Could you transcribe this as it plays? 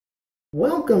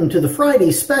Welcome to the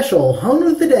Friday special,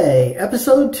 Honing the Day,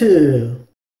 episode 2.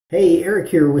 Hey, Eric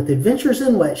here with Adventures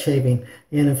in Wet Shaving.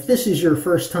 And if this is your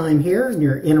first time here and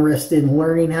you're interested in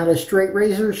learning how to straight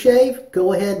razor shave,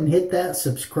 go ahead and hit that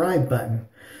subscribe button.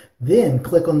 Then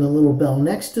click on the little bell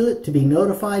next to it to be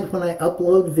notified when I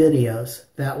upload videos.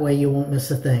 That way you won't miss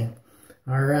a thing.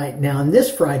 Alright, now in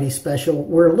this Friday special,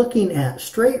 we're looking at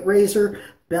straight razor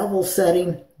bevel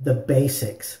setting, the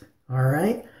basics.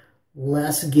 Alright?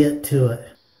 Let's get to it.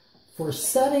 For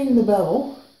setting the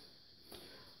bevel,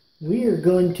 we are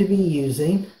going to be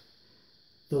using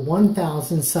the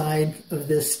 1000 side of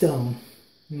this stone.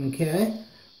 Okay,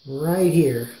 right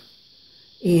here.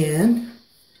 And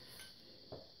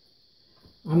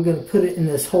I'm going to put it in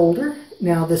this holder.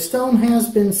 Now the stone has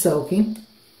been soaking,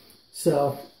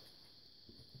 so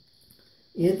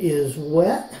it is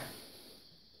wet.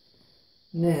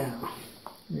 Now,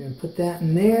 we're going to put that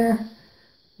in there.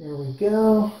 There we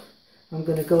go. I'm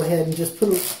going to go ahead and just put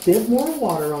a bit more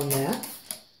water on that.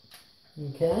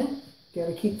 Okay. Got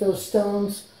to keep those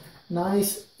stones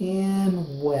nice and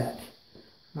wet.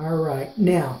 All right.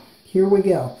 Now, here we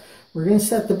go. We're going to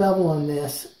set the bevel on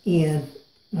this. And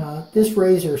this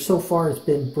razor so far has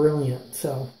been brilliant.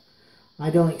 So I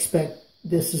don't expect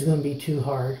this is going to be too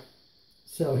hard.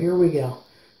 So here we go.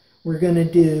 We're going to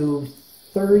do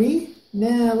 30.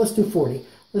 Nah, let's do 40.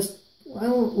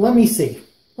 Let me see.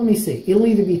 Let me see. It'll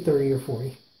either be 30 or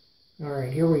 40. All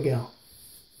right, here we go.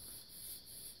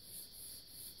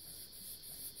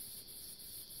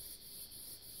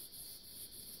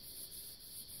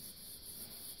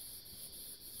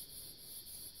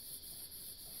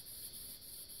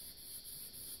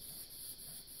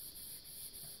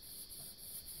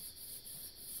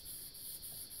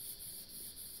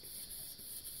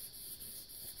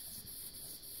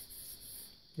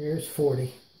 There's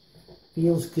 40.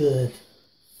 Feels good.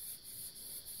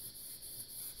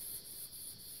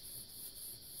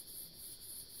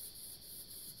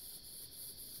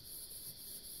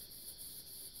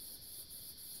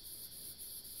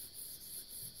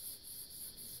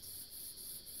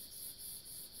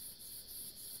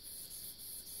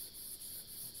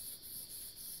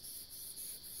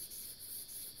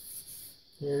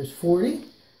 There's 40.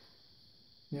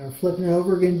 Now we're flipping it over.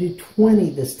 We're going to do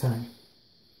 20 this time.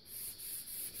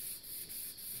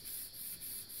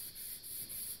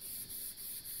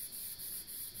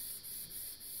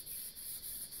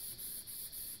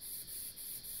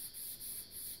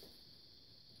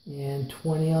 And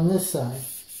 20 on this side.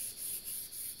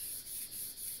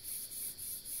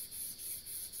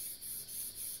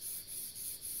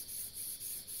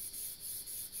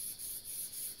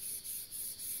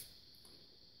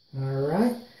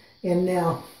 Alright, and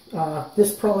now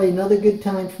this is probably another good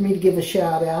time for me to give a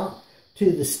shout out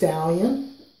to the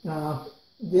Stallion.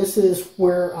 This is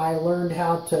where I learned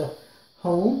how to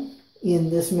hone in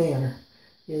this manner,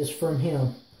 is from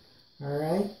him.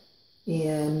 Alright,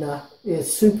 and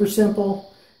it's super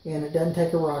simple and it doesn't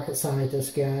take a rocket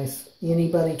scientist, guys.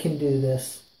 Anybody can do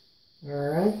this.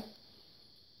 Alright,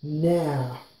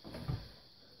 now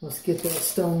let's get that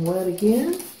stone wet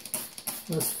again.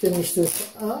 Let's finish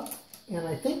this up, and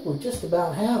I think we just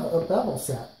about have a bevel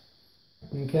set.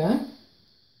 Okay?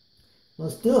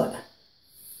 Let's do it.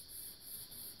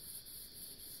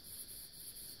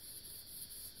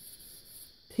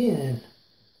 Ten.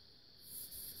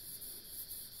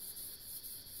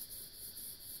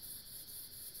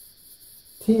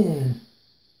 10.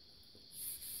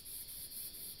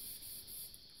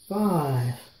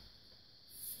 5.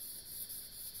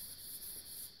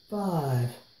 5.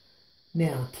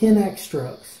 Now, 10 X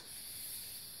strokes.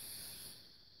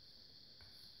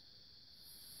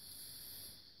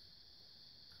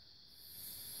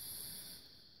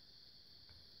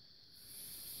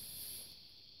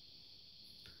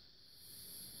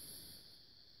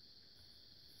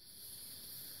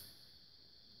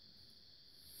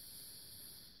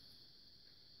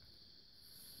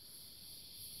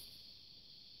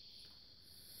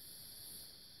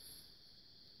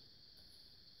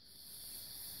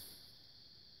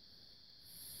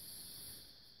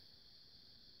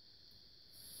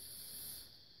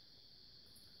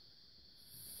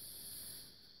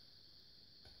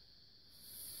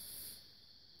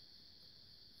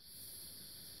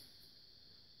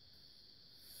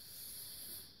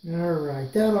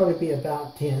 Alright, that ought to be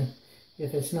about 10,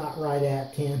 if it's not right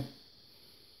at 10.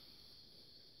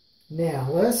 Now,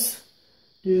 let's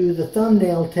do the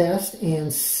thumbnail test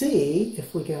and see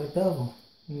if we got a bevel.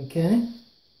 Okay?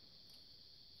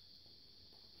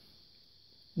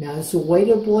 Now, it's a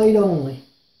weighted blade only.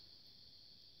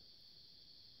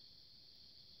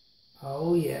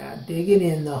 Oh yeah, dig it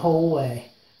in the whole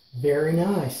way. Very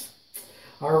nice.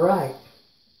 All right.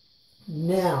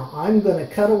 Now I'm going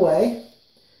to cut away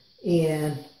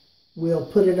and we'll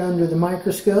put it under the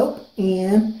microscope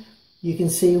and you can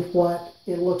see what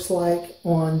it looks like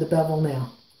on the bevel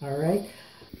now. All right.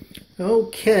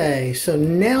 Okay, so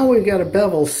now we've got a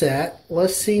bevel set.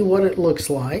 Let's see what it looks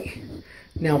like.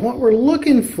 Now what we're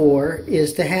looking for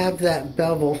is to have that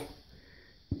bevel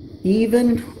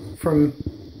even from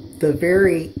the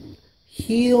very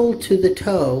heel to the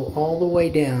toe all the way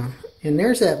down. And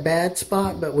there's that bad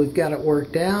spot, but we've got it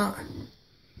worked out.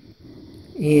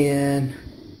 And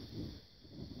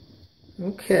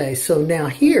okay, so now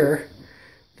here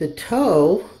the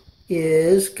toe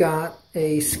is got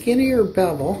a skinnier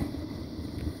bevel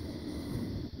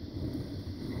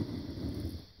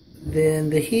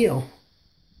than the heel.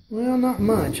 Well, not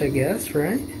much, I guess,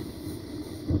 right?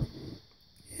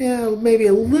 Yeah, maybe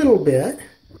a little bit.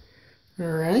 All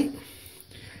right.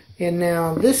 And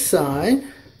now this side.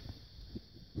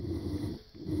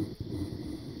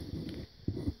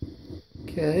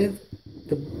 Okay,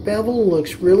 the bevel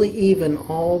looks really even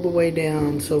all the way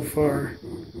down so far.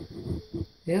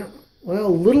 Yeah, well, a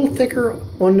little thicker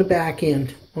on the back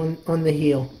end, on the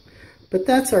heel. But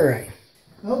that's all right.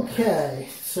 Okay,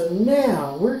 so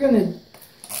now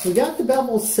we got the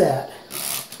bevel set,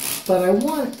 but I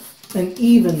want an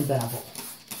even bevel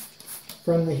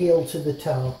from the heel to the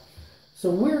toe. So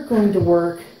we're going to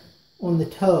work on the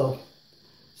toe.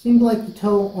 Seems like the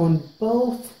toe on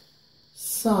both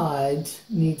sides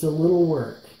needs a little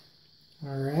work.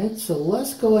 All right, so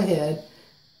let's go ahead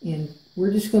and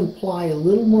we're just going to apply a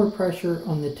little more pressure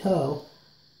on the toe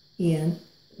and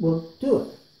we'll do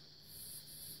it.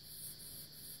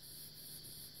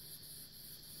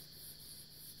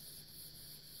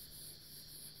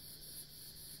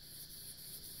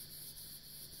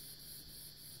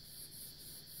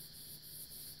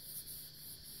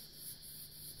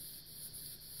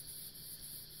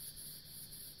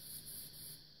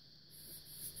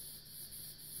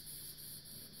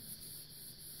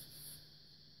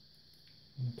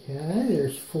 Okay,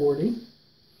 there's 40.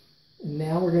 And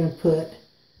now we're going to put,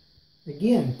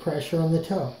 again, pressure on the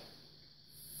toe.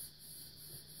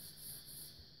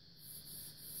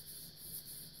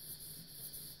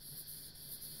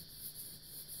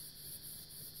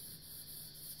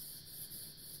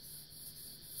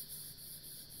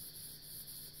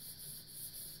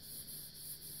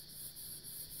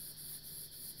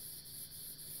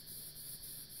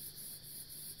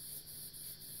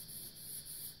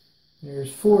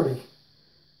 There's 40.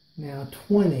 Now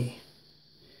 20.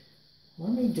 Let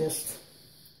me just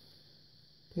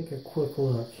take a quick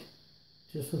look,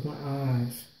 just with my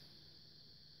eyes.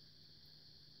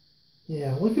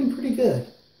 Yeah, looking pretty good.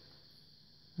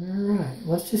 All right,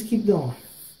 let's just keep going.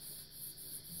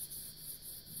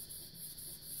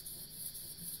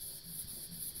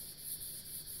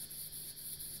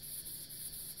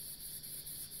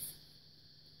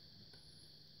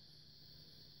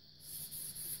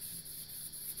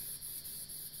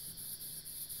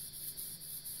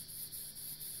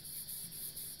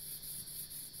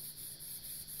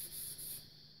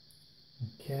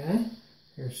 Okay,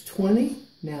 there's 20,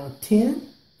 now 10.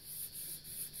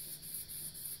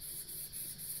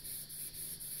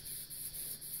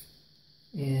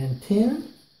 And 10.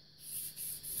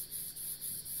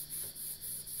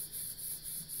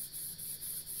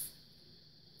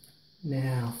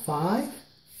 Now 5.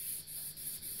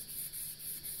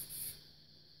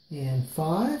 And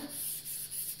 5.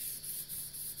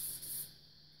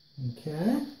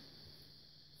 Okay.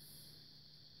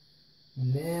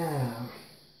 Now,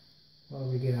 what do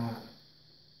we got?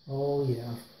 Oh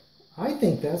yeah, I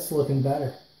think that's looking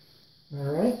better. All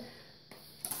right.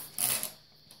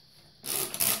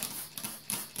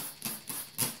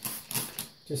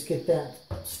 Just get that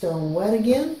stone wet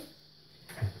again.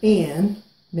 And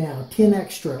now 10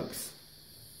 X strokes.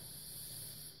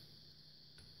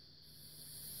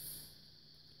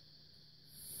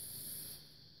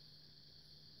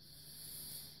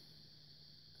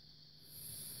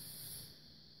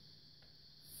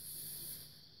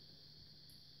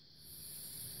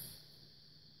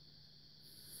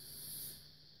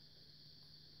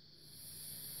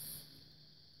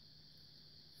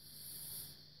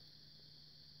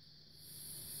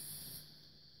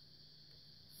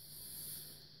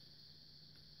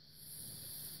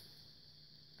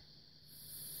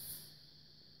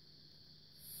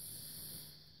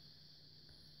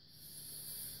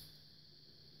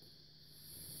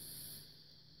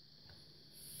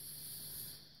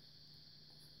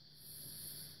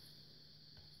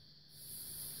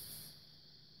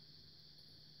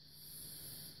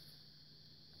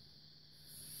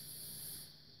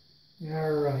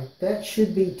 Alright, that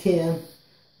should be 10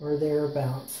 or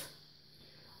thereabouts.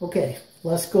 Okay,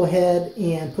 let's go ahead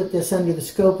and put this under the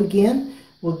scope again.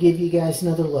 We'll give you guys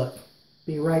another look.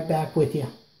 Be right back with you.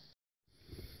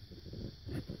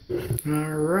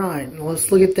 Alright,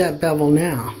 let's look at that bevel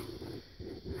now.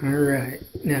 Alright,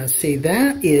 now see,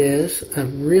 that is a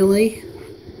really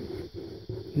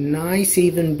nice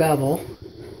even bevel.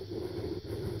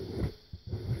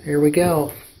 There we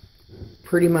go.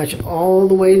 Pretty much all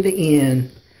the way to the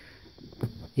end.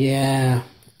 Yeah,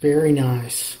 very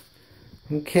nice.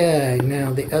 Okay,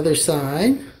 now the other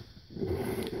side.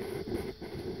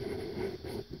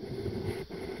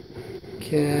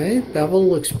 Okay, bevel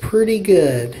looks pretty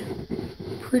good.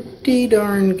 Pretty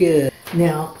darn good.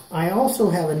 Now, I also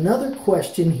have another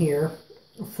question here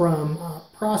from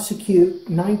Prosecute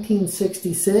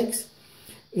 1966,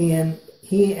 and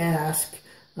he asked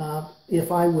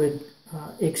if I would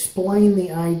explain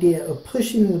the idea of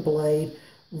pushing the blade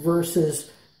versus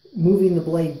moving the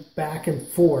blade back and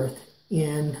forth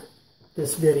in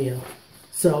this video.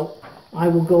 So I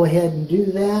will go ahead and do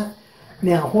that.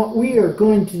 Now what we are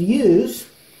going to use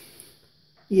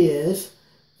is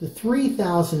the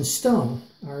 3000 stone.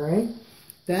 Alright,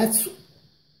 that's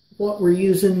what we're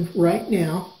using right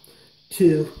now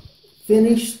to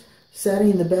finish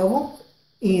setting the bevel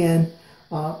and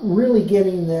really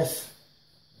getting this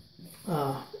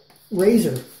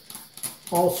razor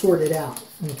all sorted out,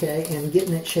 okay, and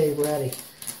getting it shave ready.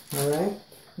 Alright,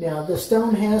 now the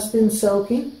stone has been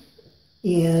soaking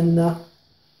in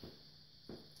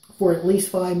for at least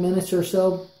 5 minutes or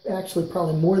so, actually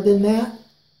probably more than that,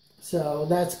 so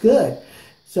that's good.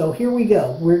 So here we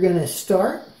go. We're going to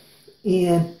start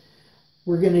and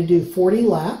we're going to do 40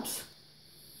 laps.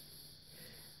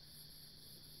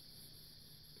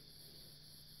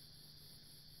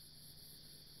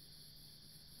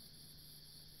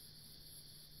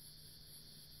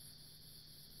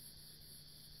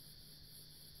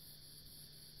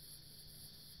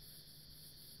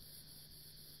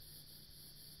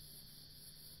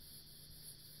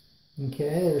 Okay,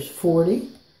 there's 40.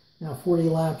 Now 40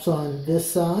 laps on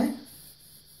this side.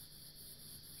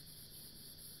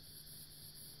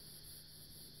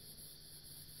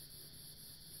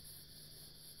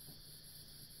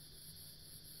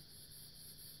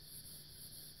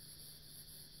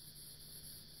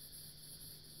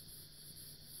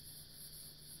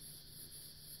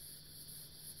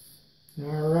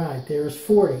 Alright, there's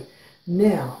 40.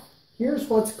 Now, here's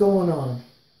what's going on.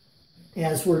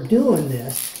 As we're doing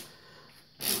this,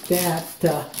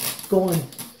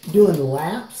 doing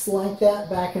laps like that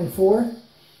back and forth,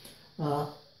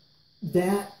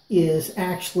 that is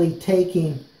actually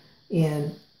taking,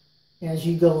 and as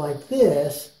you go like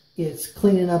this, it's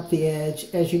cleaning up the edge.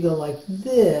 As you go like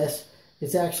this,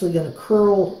 it's actually going to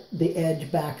curl the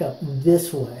edge back up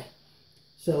this way.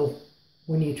 So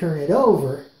when you turn it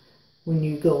over, when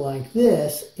you go like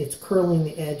this, it's curling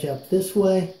the edge up this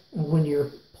way, and when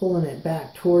you're pulling it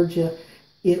back towards you,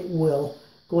 it will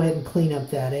go ahead and clean up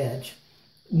that edge.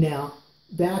 Now,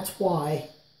 that's why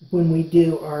when we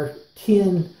do our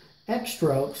 10 X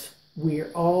strokes, we're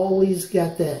always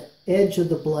got the edge of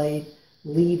the blade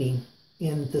leading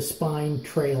and the spine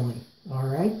trailing. All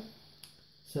right?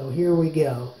 So here we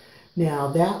go. Now,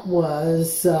 that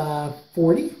was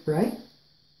 40, right?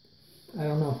 I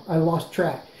don't know. I lost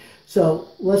track. So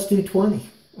let's do 20.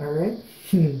 All right?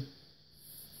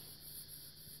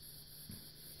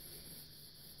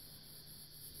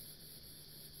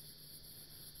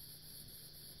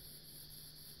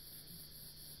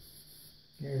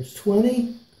 There's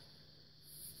 20.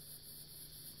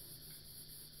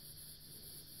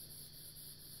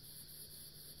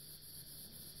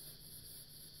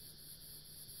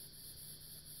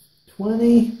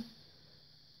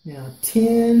 Now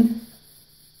 10.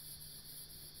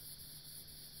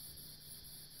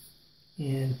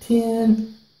 And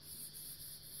 10.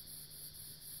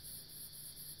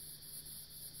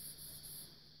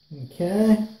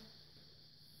 Okay.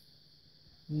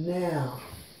 Now,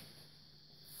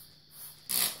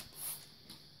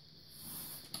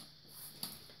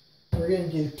 we're going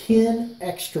to do 10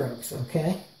 X strokes,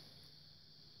 okay?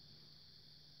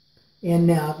 And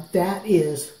now that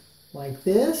is like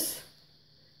this,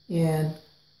 and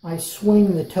I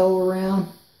swing the toe around.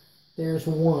 There's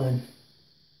 1,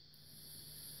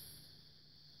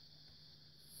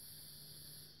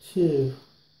 2,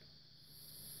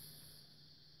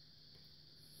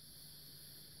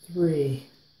 3,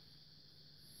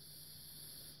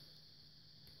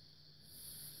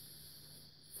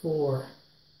 4,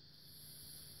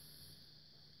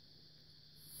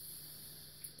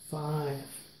 5,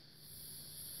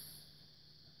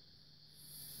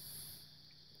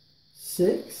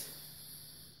 6,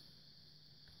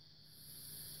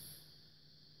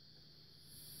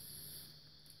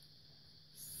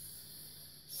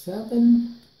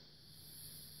 7,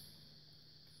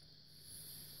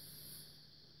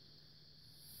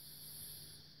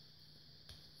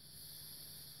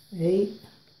 8,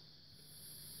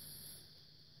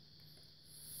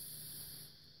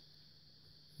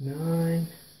 9,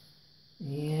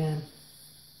 and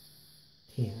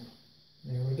 10.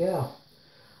 There we go.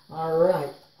 All right,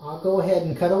 I'll go ahead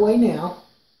and cut away now,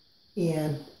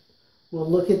 and we'll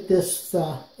look at this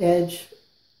edge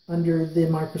under the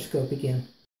microscope again.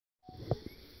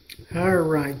 All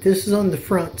right, this is on the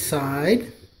front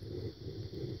side,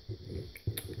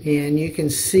 and you can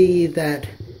see that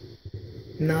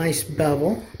nice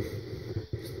bevel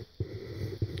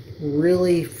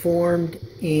really formed,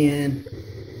 and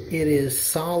it is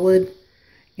solid,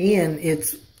 and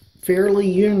it's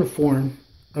fairly uniform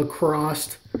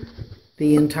across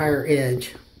the entire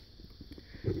edge.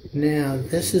 Now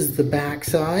this is the back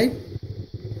side,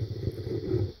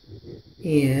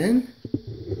 and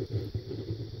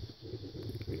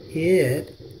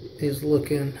it is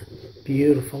looking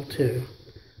beautiful too.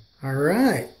 All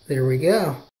right, there we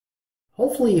go.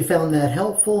 Hopefully you found that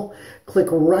helpful. Click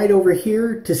right over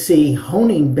here to see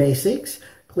honing basics.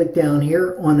 Click down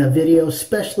here on a video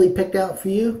specially picked out for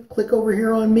you. Click over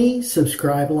here on me,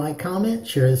 subscribe, like, comment,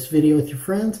 share this video with your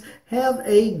friends. Have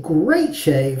a great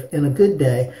shave and a good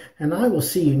day, and I will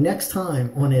see you next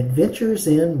time on Adventures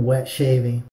in Wet Shaving.